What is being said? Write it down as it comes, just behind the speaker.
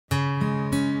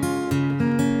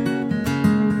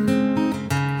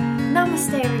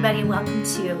Namaste, everybody. Welcome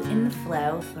to In the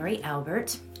Flow, Florrie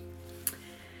Albert.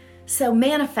 So,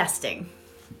 manifesting,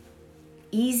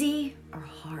 easy or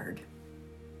hard?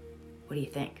 What do you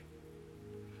think?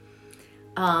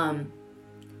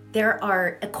 There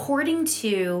are, according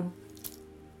to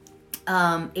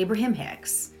Abraham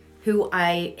Hicks, who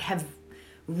I have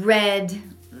read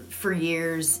for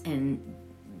years and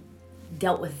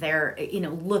dealt with their,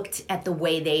 looked at the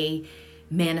way they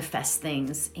manifest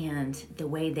things and the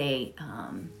way they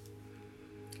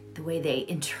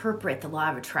interpret the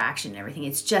law of attraction and everything.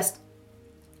 It's just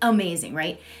amazing,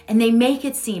 right? And they make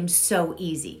it seem so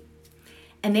easy.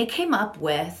 And they came up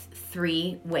with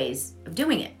 3 ways of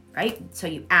doing it, right? So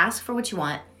you ask for what you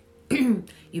want,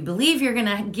 you believe you're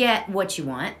gonna get what you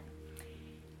want,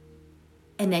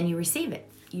 and then you receive it.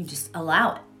 You just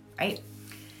allow it, right?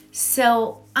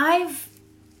 So I'm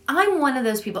one of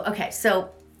those people. Okay,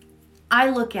 so I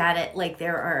look at it like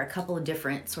there are a couple of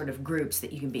different sort of groups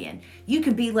that you can be in. You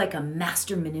can be like a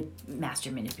master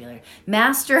manifester,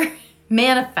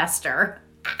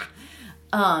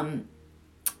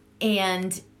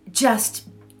 and just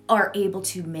are able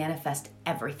to manifest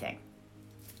everything.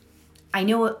 I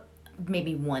know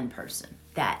maybe one person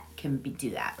that can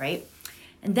do that, right?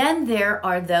 And then there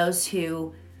are those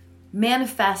who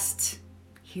manifest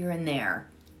here and there,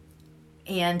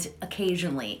 and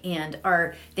occasionally, and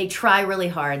they try really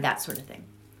hard, that sort of thing.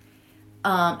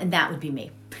 And that would be me.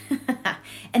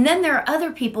 And then there are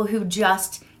other people who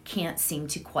just can't seem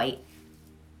to quite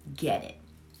get it.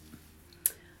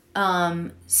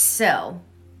 So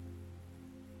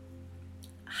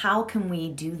how can we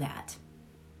do that?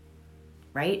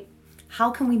 Right?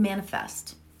 How can we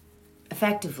manifest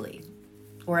effectively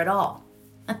or at all?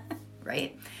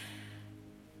 Right?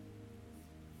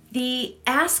 The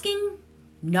asking,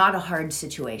 not a hard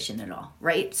situation at all,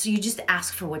 right? So you just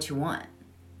ask for what you want.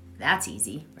 That's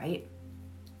easy, right?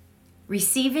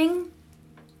 Receiving,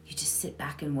 you just sit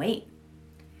back and wait.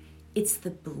 It's the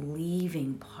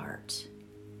believing part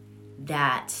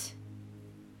that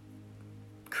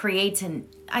creates I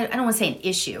don't want to say an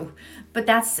issue, but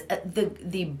that's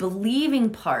the believing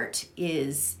part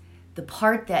is the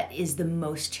part that is the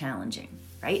most challenging,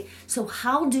 right? So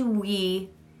how do we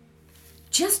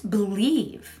just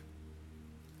believe?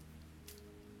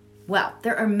 Well,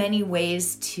 there are many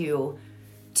ways to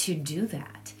do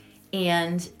that.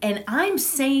 And I'm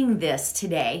saying this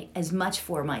today as much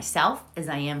for myself as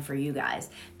I am for you guys,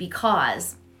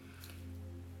 because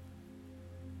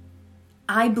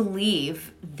I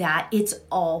believe that it's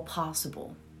all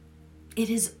possible. It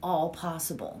is all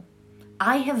possible.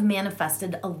 I have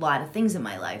manifested a lot of things in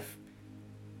my life.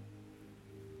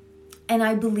 And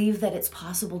I believe that it's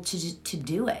possible to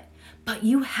do it. But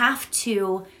you have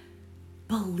to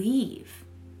believe.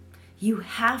 You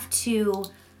have to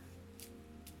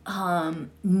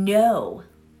know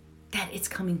that it's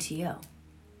coming to you.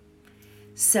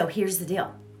 So here's the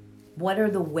deal. What are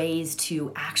the ways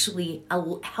to actually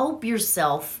help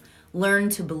yourself learn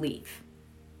to believe?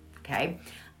 Okay.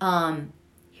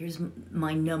 Here's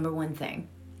my number one thing.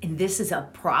 And this is a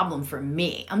problem for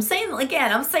me. I'm saying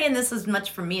this as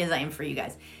much for me as I am for you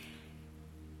guys.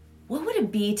 What would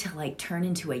it be to turn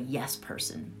into a yes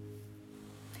person?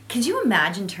 Could you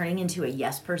imagine turning into a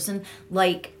yes person?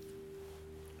 Like,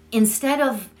 instead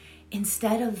of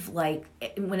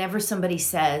whenever somebody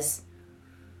asks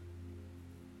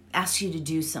you to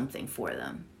do something for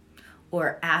them,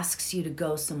 or asks you to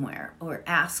go somewhere, or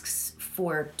asks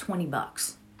for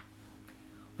 $20,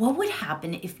 what would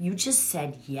happen if you just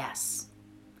said yes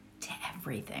to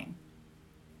everything?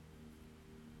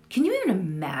 Can you even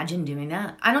imagine doing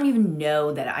that? I don't even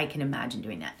know that I can imagine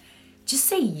doing that. Just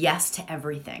say yes to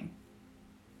everything.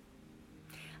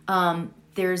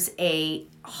 There's a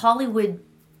Hollywood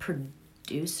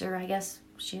producer, I guess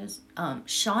she is.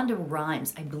 Shonda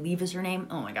Rhimes, I believe is her name.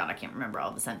 Oh my God, I can't remember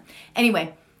all of a sudden.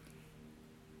 Anyway,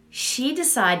 she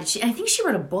decided, I think she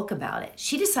wrote a book about it.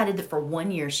 She decided that for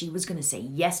 1 year, she was going to say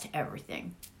yes to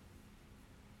everything.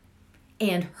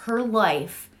 And her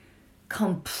life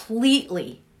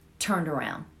completely turned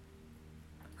around.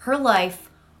 Her life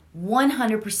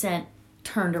 100%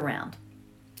 turned around.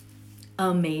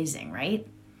 Amazing, right?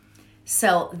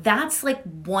 So that's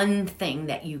one thing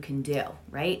that you can do,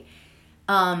 right?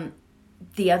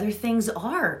 The other things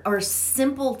are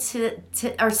simple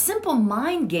are simple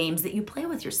mind games that you play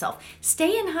with yourself.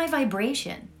 Stay in high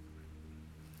vibration.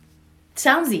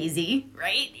 Sounds easy,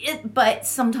 right? But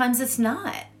sometimes it's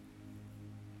not.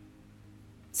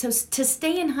 So to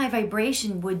stay in high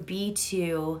vibration would be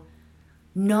to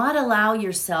not allow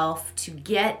yourself to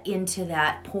get into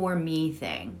that poor me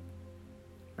thing,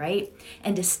 right?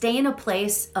 And to stay in a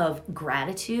place of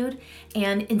gratitude.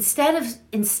 And instead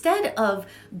of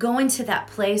going to that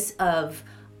place of,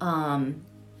 I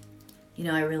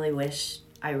really wish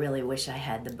I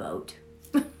had the boat.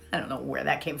 I don't know where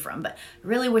that came from, but I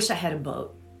really wish I had a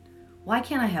boat. Why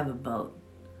can't I have a boat?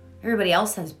 Everybody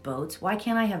else has boats. Why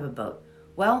can't I have a boat?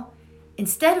 Well,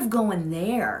 instead of going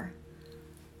there,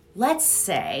 let's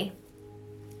say,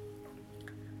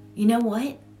 you know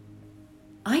what?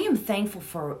 I am thankful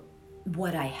for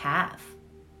what I have.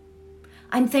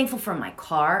 I'm thankful for my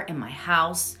car and my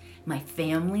house, my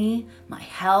family, my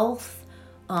health,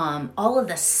 all of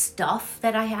the stuff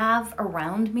that I have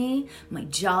around me, my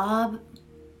job.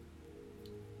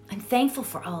 I'm thankful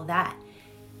for all that.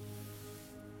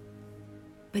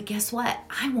 But guess what?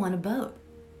 I want a boat,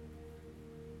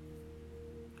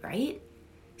 right?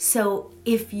 So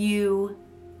if you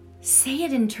say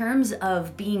it in terms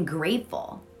of being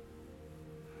grateful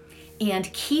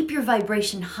and keep your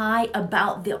vibration high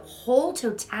about the whole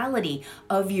totality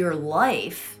of your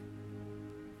life,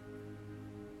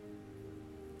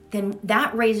 then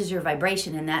that raises your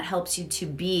vibration, and that helps you to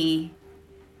be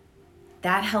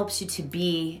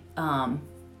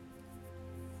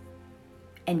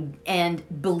and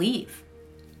believe.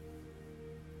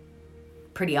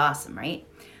 Pretty awesome, right?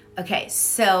 Okay,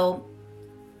 so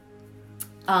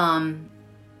and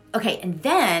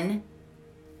then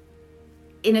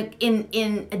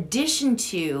in addition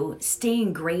to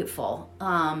staying grateful,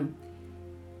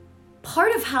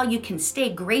 part of how you can stay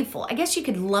grateful, I guess you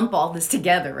could lump all this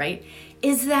together, right?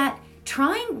 Is that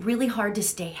trying really hard to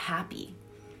stay happy.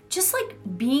 Just like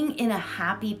being in a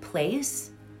happy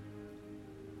place.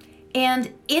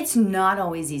 And it's not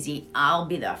always easy. I'll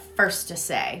be the first to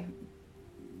say,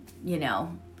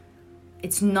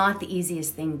 it's not the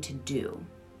easiest thing to do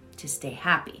to stay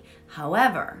happy.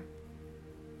 However,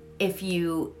 if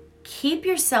you keep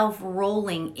yourself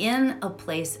rolling in a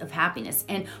place of happiness,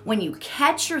 and when you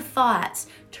catch your thoughts,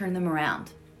 turn them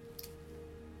around.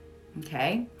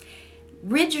 Okay?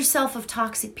 Rid yourself of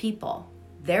toxic people.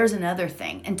 There's another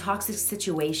thing. And toxic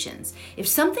situations. If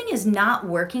something is not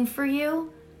working for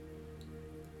you,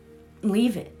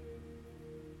 leave it.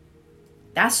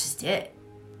 That's just it,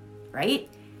 right?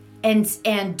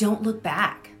 And don't look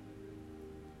back.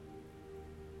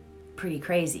 Pretty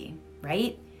crazy,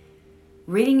 right?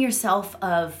 Ridding yourself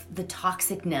of the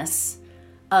toxicness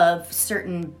of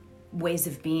certain ways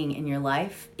of being in your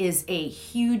life is a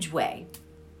huge way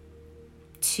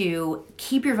to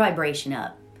keep your vibration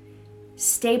up.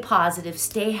 Stay positive,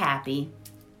 stay happy,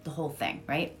 the whole thing,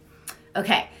 right?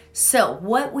 Okay, so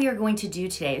what we are going to do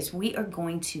today is we are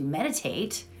going to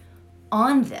meditate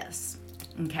on this,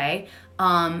 okay?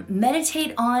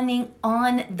 Meditate on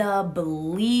the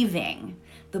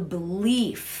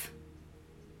belief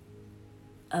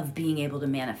of being able to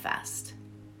manifest.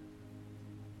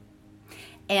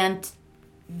 And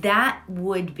that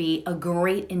would be a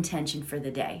great intention for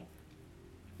the day.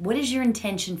 What is your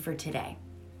intention for today?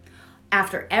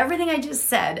 After everything I just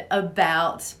said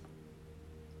about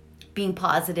being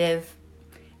positive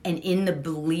and in the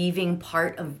believing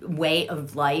way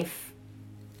of life,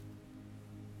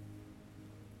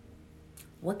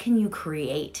 what can you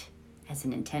create as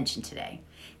an intention today?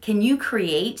 Can you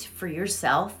create for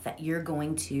yourself that you're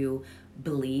going to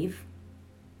believe?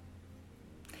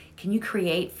 Can you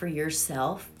create for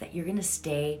yourself that you're going to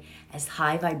stay as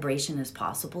high vibration as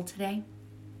possible today?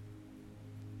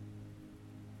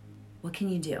 What can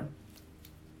you do?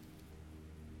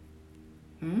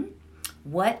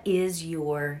 What is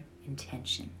your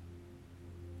intention?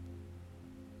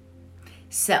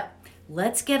 So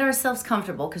let's get ourselves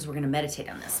comfortable because we're going to meditate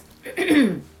on this.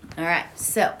 All right,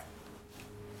 so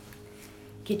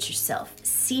get yourself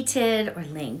seated or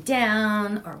laying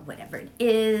down or whatever it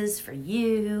is for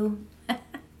you.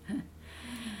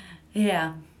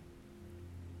 Yeah.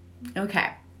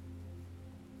 Okay.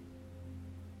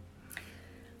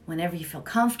 Whenever you feel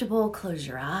comfortable, close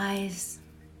your eyes.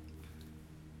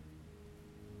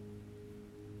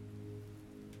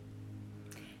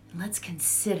 And let's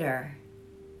consider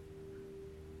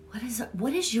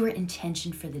what is your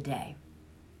intention for the day?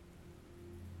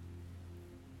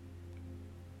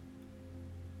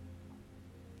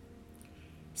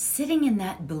 Sitting in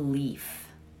that belief,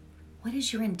 what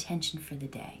is your intention for the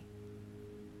day?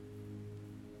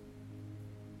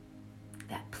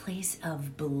 That place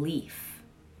of belief.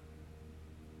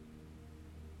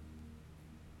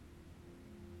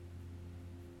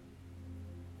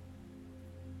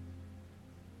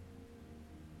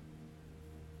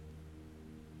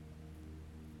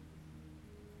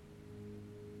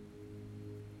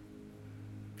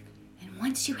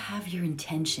 Once you have your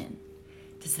intention,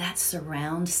 does Does that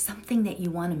surround something that you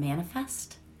want to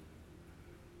manifest?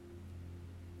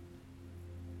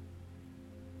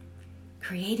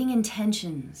 Creating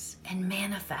intentions and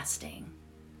manifesting.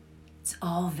 It's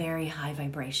all very high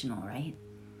vibrational, right?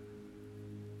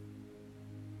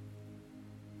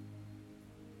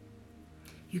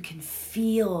 You can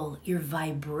feel your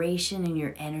vibration and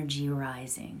your energy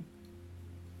rising.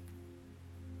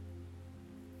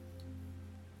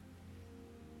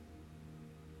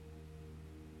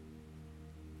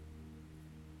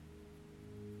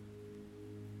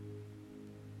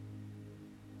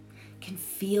 Can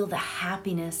feel the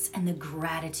happiness and the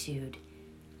gratitude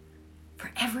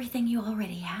for everything you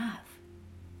already have.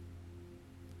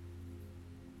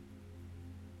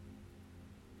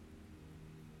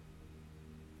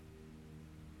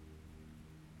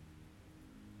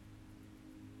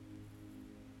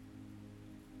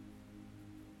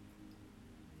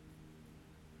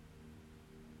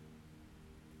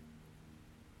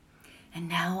 And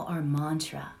now our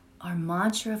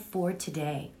mantra for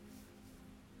today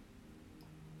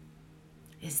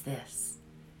is this: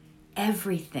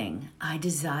 everything I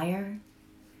desire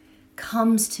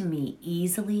comes to me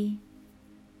easily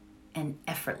and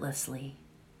effortlessly.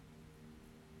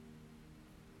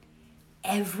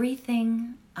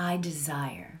 Everything I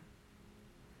desire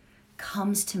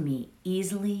comes to me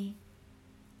easily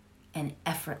and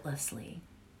effortlessly.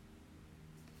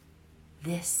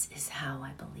 This is how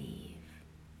I believe.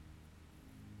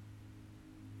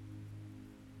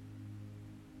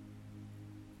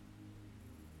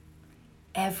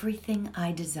 Everything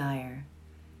I desire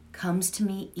comes to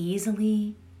me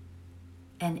easily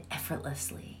and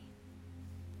effortlessly.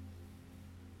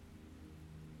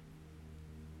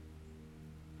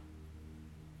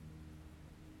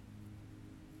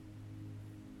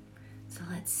 So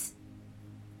let's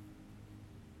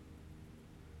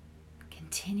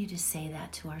continue to say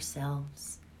that to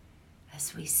ourselves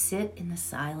as we sit in the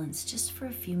silence just for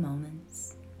a few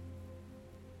moments.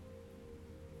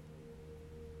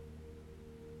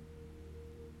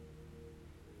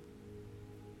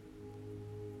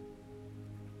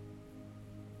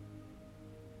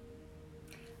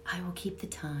 I will keep the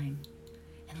time,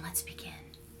 and let's begin.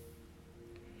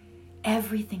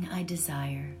 Everything I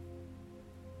desire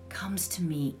comes to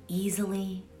me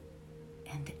easily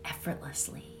and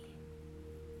effortlessly.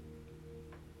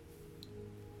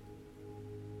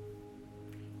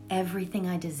 Everything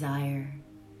I desire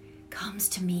comes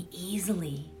to me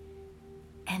easily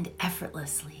and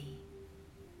effortlessly.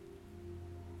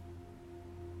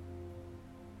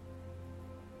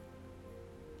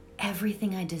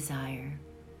 Everything I desire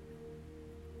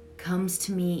comes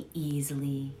to me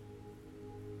easily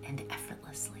and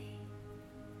effortlessly.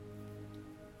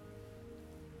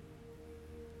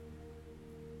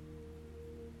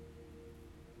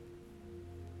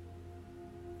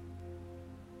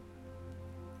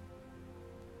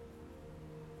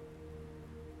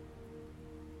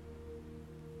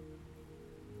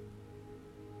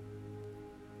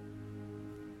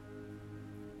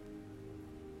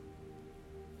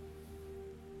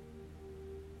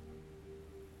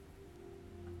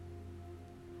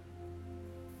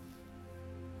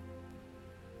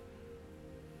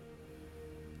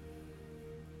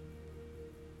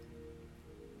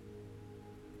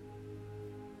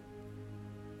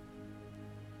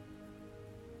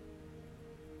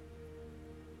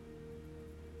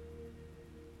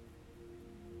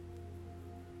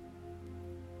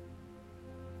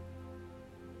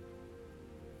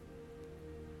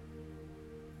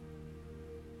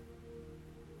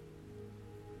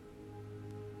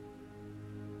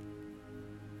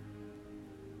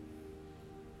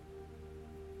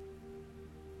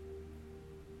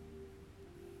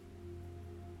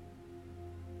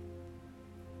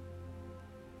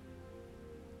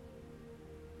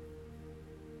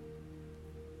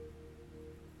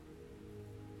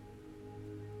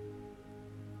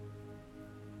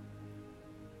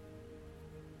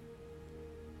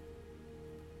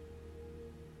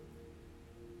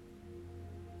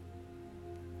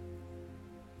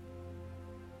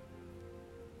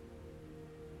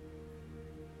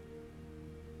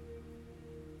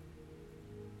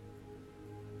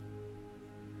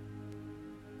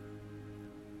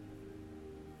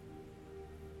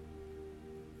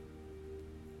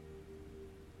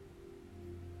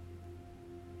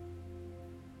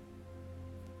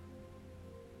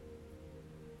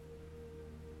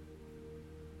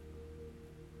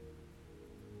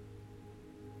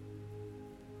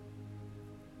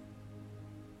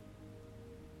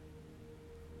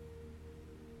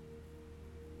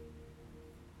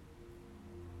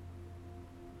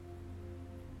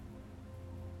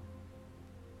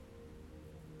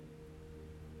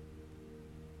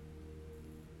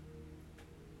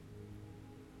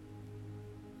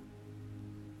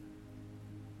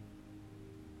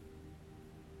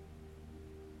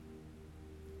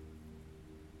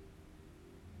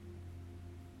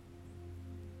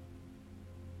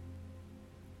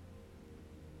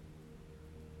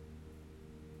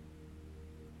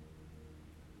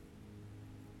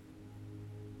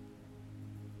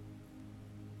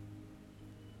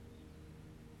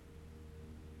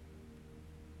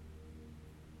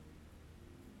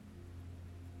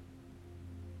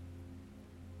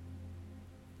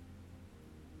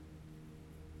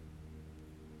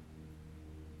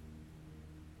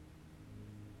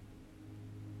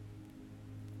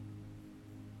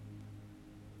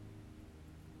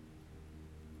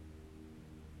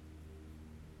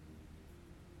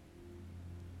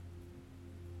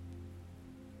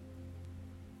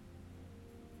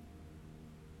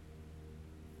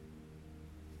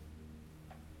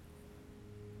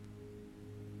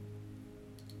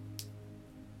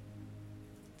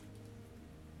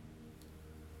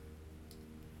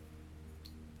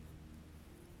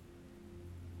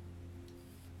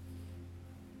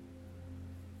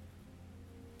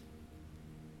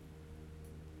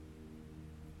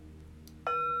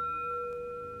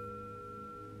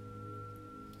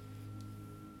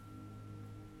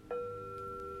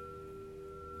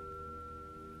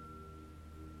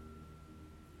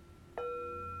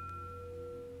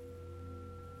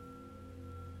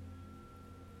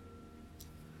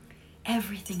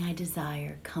 Everything I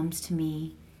desire comes to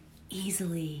me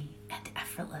easily and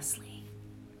effortlessly.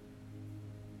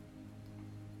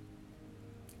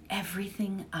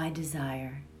 Everything I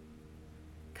desire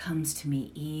comes to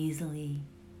me easily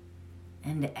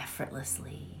and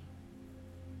effortlessly.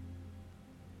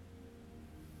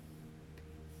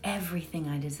 Everything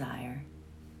I desire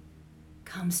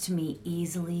comes to me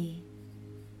easily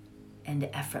and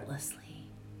effortlessly.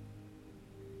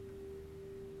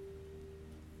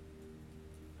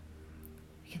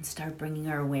 We can start bringing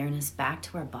our awareness back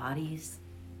to our bodies.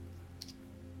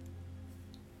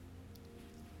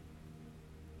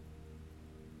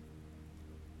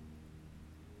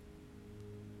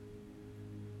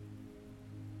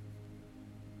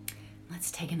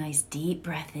 Let's take a nice deep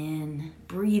breath in,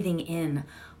 breathing in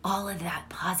all of that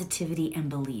positivity and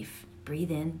belief.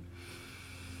 Breathe in.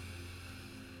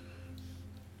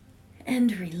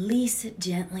 And release it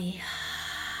gently.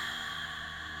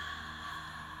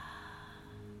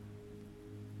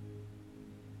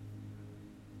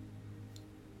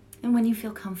 And when you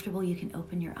feel comfortable, you can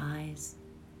open your eyes.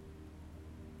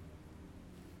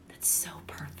 That's so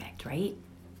perfect, right?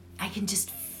 I can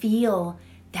just feel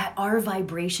that our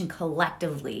vibration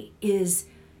collectively is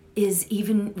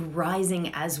even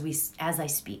rising as I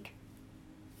speak.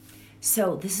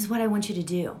 So this is what I want you to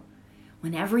do.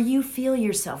 Whenever you feel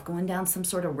yourself going down some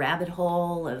sort of rabbit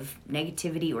hole of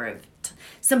negativity, or of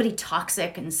somebody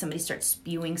toxic and somebody starts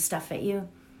spewing stuff at you,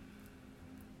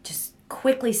 just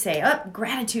quickly say, oh,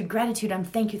 gratitude, gratitude,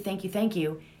 thank you, thank you, thank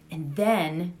you. And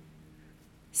then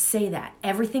say that.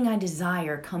 Everything I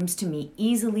desire comes to me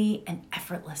easily and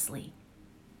effortlessly.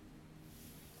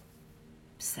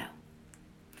 So,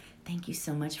 thank you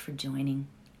so much for joining.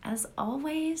 As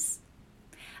always,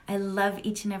 I love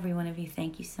each and every one of you.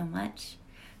 Thank you so much.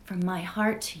 From my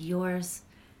heart to yours,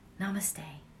 namaste.